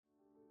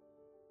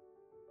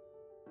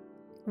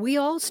We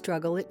all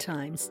struggle at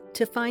times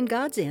to find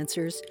God's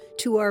answers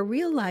to our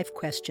real life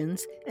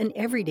questions and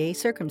everyday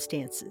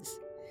circumstances.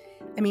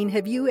 I mean,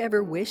 have you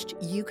ever wished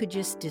you could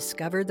just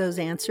discover those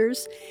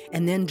answers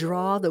and then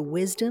draw the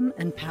wisdom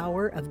and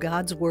power of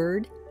God's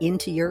Word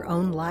into your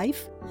own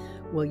life?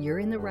 Well, you're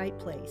in the right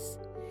place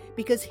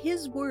because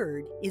His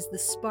Word is the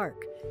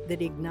spark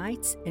that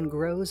ignites and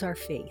grows our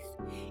faith.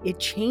 It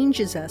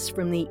changes us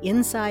from the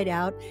inside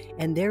out,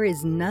 and there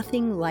is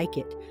nothing like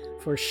it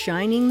for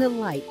shining the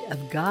light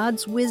of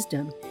God's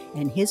wisdom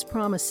and His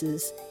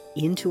promises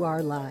into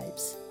our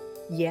lives.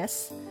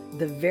 Yes,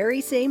 the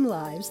very same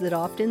lives that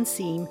often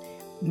seem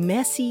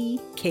messy,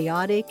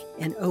 chaotic,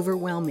 and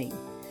overwhelming,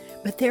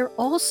 but they're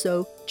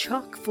also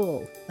chock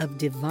full of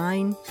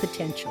divine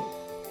potential.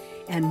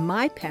 And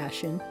my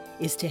passion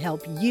is to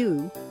help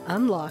you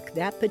unlock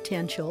that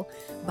potential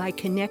by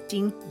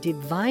connecting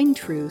divine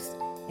truth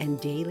and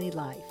daily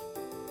life.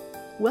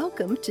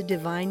 Welcome to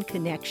Divine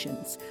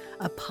Connections,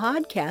 a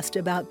podcast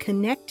about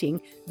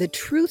connecting the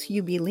truth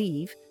you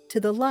believe to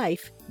the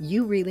life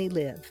you really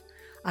live.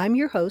 I'm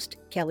your host,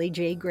 Kelly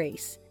J.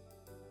 Grace.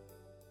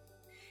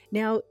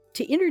 Now,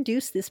 to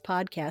introduce this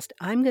podcast,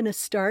 I'm going to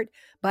start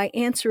by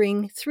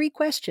answering 3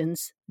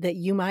 questions that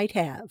you might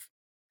have.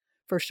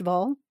 First of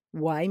all,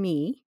 why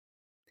me?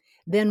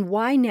 Then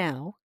why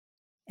now?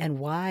 And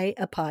why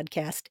a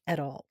podcast at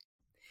all?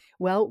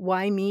 Well,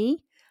 why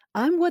me?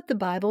 I'm what the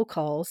Bible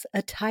calls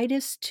a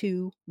Titus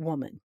 2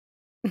 woman.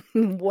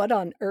 What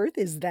on earth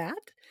is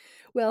that?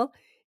 Well,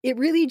 it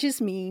really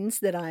just means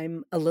that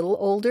I'm a little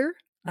older,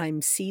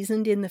 I'm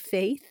seasoned in the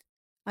faith,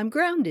 I'm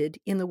grounded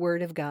in the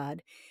Word of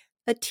God,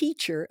 a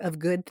teacher of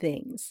good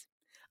things.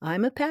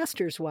 I'm a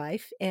pastor's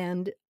wife,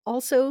 and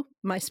also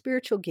my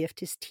spiritual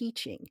gift is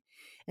teaching.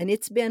 And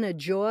it's been a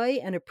joy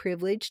and a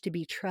privilege to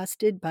be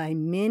trusted by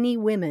many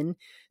women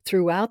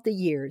throughout the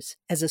years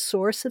as a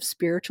source of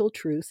spiritual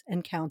truth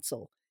and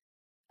counsel,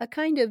 a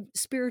kind of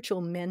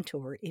spiritual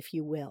mentor, if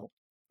you will.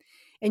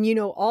 And you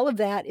know, all of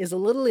that is a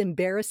little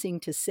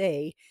embarrassing to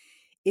say,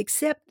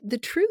 except the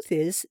truth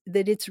is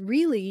that it's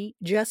really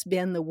just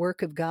been the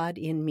work of God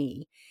in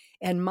me.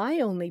 And my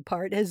only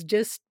part has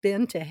just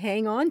been to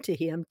hang on to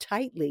Him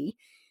tightly,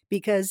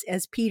 because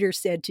as Peter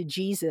said to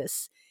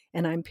Jesus,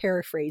 and I'm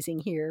paraphrasing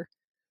here,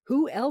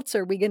 who else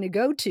are we going to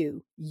go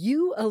to?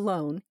 You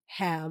alone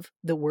have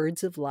the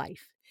words of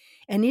life.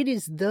 And it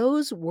is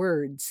those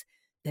words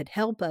that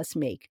help us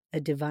make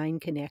a divine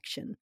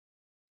connection.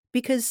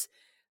 Because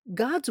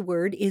God's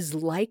word is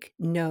like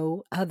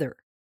no other.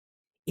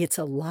 It's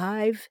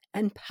alive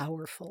and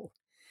powerful,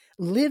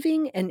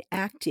 living and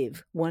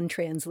active, one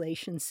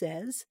translation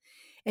says.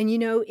 And you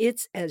know,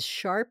 it's as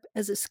sharp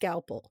as a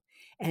scalpel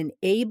and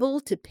able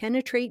to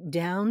penetrate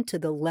down to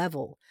the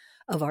level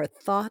of our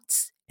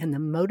thoughts and the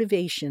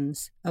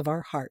motivations of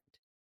our heart.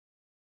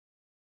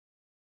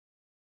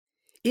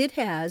 It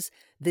has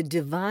the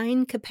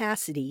divine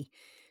capacity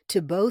to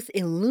both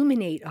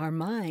illuminate our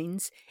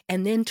minds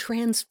and then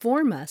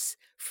transform us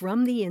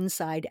from the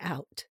inside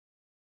out.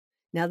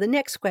 Now, the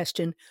next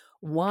question,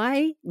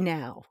 why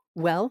now?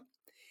 Well,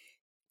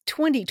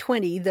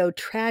 2020, though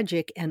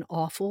tragic and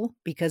awful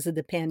because of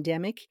the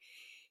pandemic,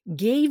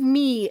 gave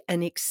me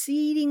an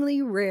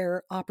exceedingly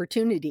rare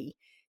opportunity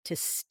to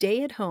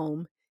stay at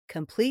home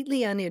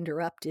completely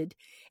uninterrupted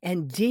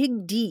and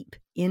dig deep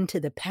into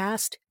the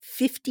past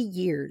 50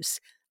 years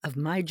of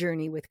my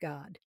journey with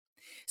God.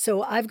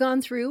 So I've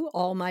gone through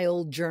all my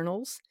old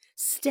journals,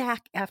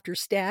 stack after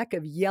stack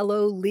of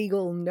yellow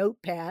legal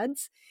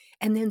notepads,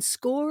 and then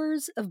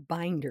scores of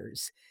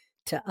binders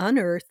to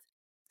unearth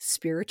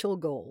spiritual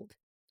gold.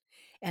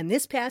 And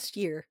this past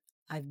year,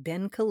 I've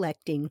been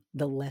collecting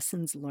the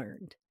lessons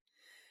learned.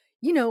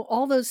 You know,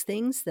 all those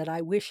things that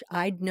I wish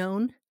I'd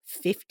known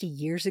 50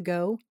 years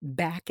ago,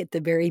 back at the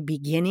very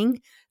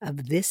beginning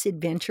of this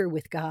adventure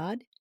with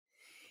God.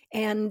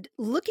 And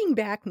looking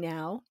back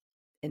now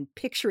and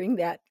picturing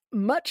that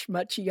much,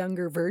 much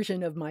younger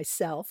version of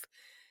myself,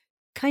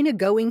 kind of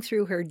going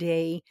through her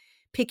day,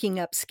 picking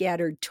up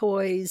scattered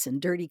toys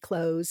and dirty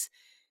clothes,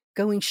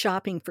 going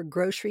shopping for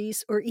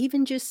groceries, or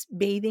even just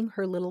bathing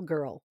her little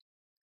girl.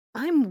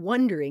 I'm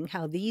wondering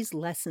how these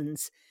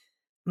lessons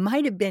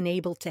might have been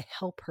able to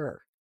help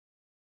her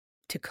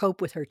to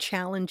cope with her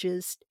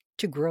challenges,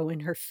 to grow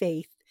in her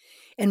faith,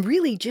 and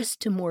really just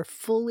to more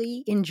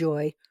fully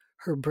enjoy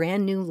her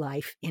brand new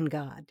life in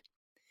God.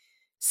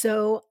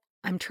 So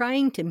I'm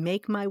trying to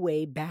make my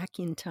way back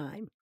in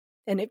time.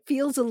 And it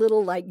feels a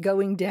little like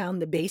going down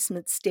the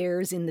basement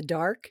stairs in the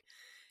dark,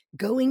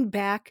 going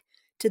back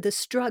to the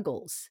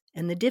struggles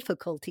and the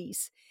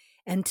difficulties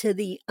and to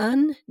the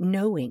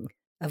unknowing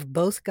of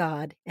both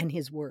God and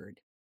His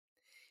Word.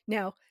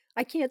 Now,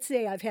 I can't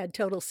say I've had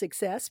total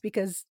success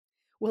because,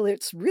 well,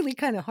 it's really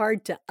kind of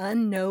hard to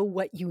unknow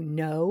what you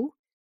know.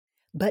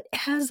 But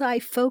as I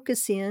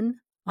focus in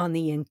on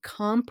the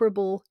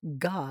incomparable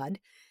God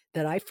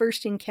that I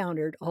first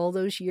encountered all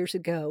those years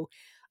ago,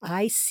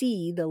 I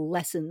see the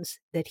lessons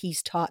that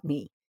He's taught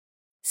me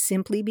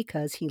simply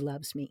because He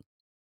loves me.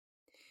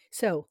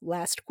 So,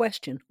 last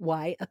question,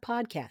 why a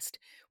podcast?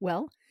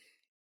 Well,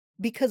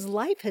 because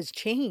life has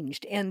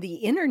changed and the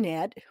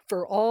internet,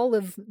 for all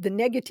of the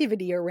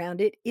negativity around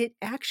it, it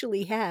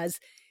actually has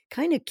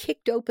kind of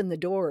kicked open the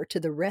door to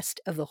the rest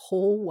of the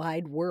whole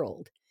wide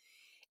world.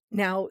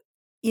 Now,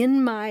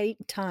 in my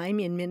time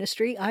in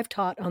ministry, I've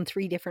taught on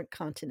 3 different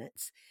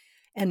continents,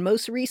 and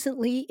most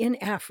recently in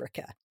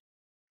Africa,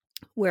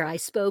 where I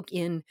spoke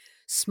in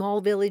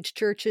small village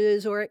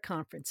churches or at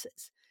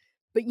conferences.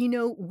 But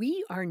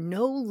we are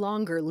no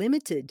longer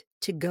limited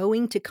to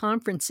going to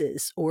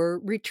conferences or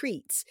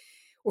retreats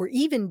or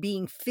even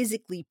being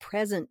physically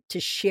present to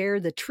share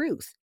the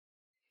truth,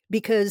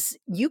 because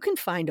you can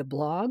find a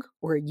blog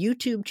or a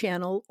YouTube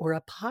channel or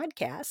a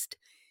podcast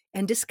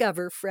and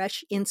discover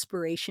fresh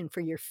inspiration for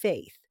your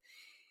faith.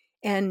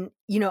 And,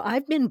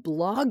 I've been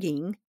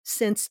blogging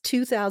since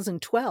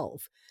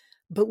 2012.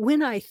 But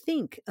when I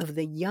think of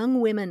the young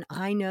women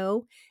I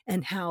know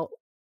and how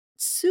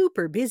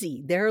super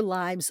busy their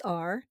lives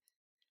are,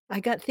 I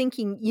got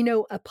thinking,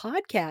 a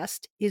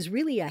podcast is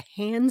really a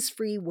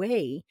hands-free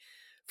way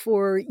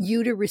for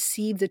you to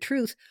receive the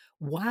truth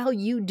while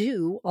you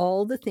do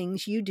all the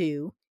things you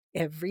do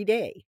every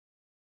day.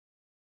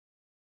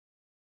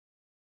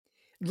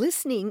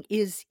 Listening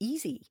is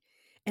easy.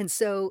 And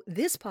so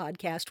this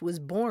podcast was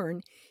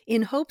born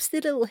in hopes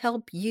that it'll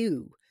help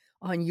you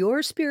on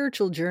your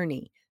spiritual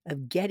journey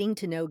of getting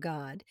to know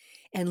God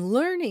and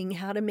learning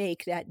how to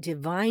make that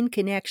divine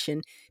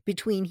connection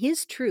between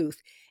His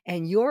truth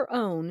and your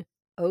own,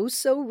 oh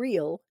so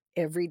real,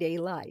 everyday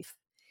life.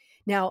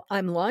 Now,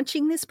 I'm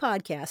launching this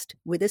podcast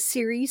with a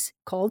series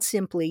called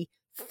simply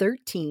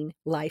 13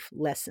 Life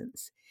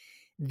Lessons.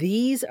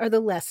 These are the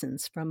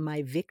lessons from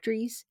my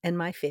victories and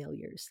my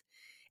failures.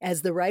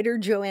 As the writer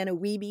Joanna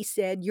Wiebe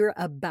said, you're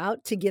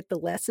about to get the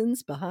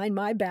lessons behind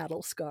my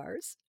battle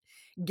scars.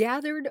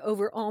 Gathered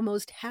over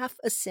almost half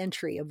a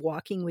century of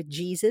walking with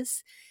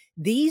Jesus,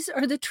 these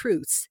are the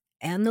truths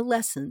and the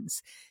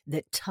lessons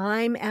that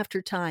time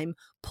after time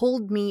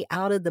pulled me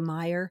out of the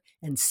mire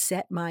and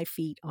set my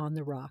feet on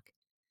the rock.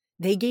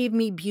 They gave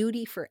me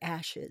beauty for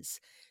ashes,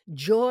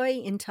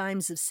 joy in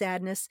times of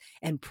sadness,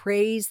 and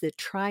praise that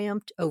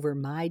triumphed over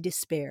my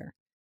despair.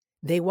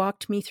 They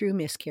walked me through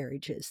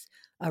miscarriages,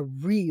 a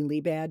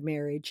really bad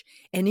marriage,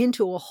 and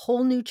into a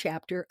whole new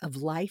chapter of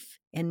life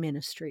and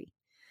ministry.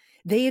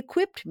 They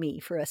equipped me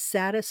for a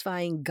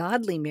satisfying,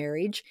 godly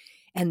marriage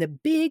and the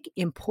big,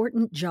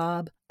 important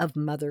job of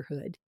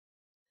motherhood.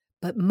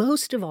 But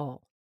most of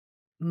all,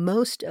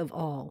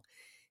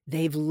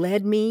 they've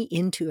led me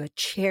into a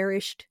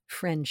cherished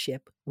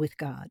friendship with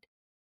God.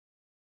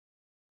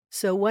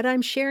 So what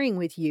I'm sharing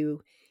with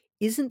you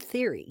isn't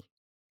theory.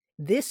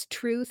 This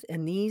truth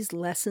and these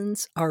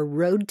lessons are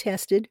road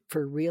tested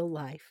for real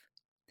life.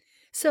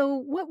 So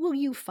what will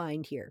you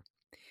find here?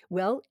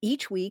 Well,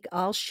 each week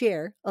I'll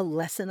share a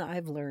lesson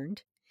I've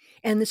learned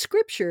and the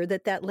scripture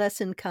that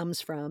lesson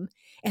comes from,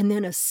 and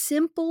then a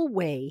simple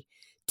way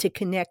to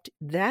connect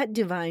that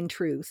divine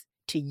truth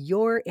to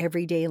your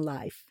everyday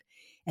life.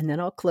 And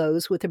then I'll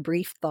close with a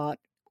brief thought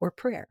or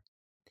prayer.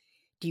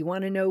 Do you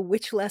want to know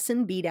which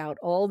lesson beat out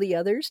all the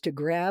others to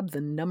grab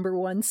the number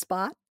 1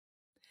 spot?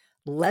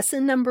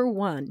 Lesson number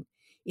 1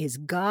 is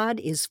God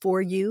is for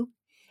you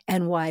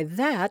and why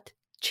that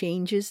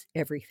changes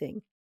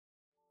everything.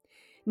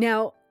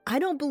 Now, I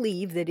don't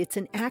believe that it's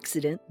an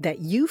accident that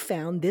you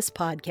found this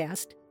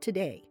podcast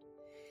today,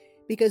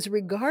 because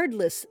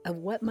regardless of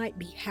what might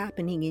be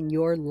happening in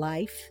your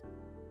life,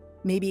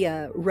 maybe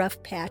a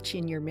rough patch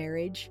in your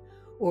marriage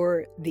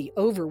or the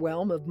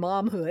overwhelm of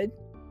momhood,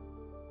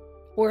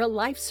 or a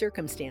life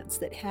circumstance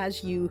that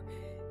has you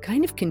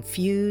kind of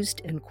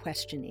confused and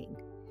questioning,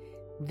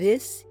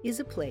 this is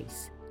a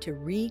place to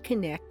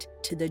reconnect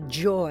to the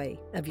joy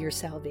of your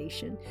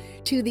salvation,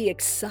 to the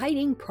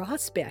exciting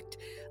prospect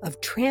of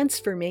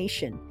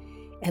transformation,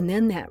 and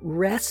then that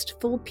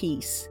restful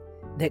peace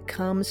that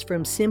comes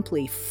from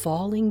simply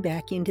falling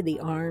back into the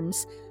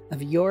arms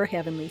of your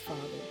Heavenly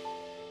Father.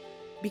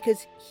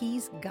 Because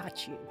He's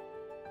got you.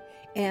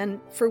 And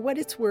for what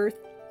it's worth,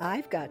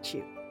 I've got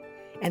you.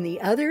 And the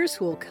others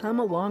who will come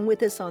along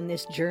with us on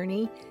this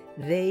journey,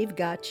 they've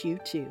got you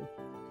too.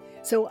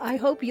 So I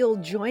hope you'll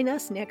join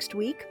us next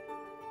week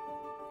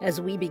as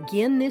we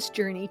begin this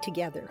journey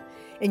together.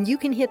 And you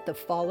can hit the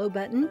follow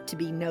button to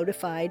be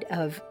notified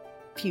of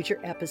future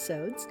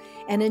episodes.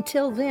 And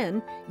until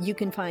then, you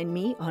can find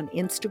me on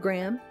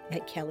Instagram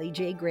at Kelly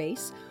J.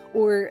 Grace,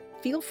 or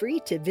feel free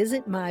to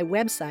visit my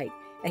website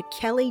at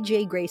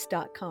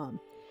kellyjgrace.com.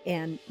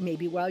 And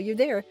maybe while you're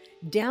there,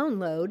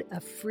 download a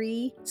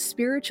free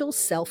spiritual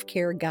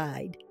self-care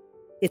guide.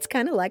 It's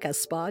kind of like a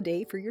spa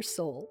day for your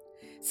soul.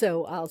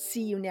 So I'll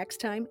see you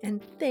next time,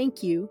 and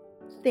thank you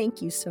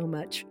so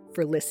much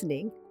for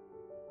listening.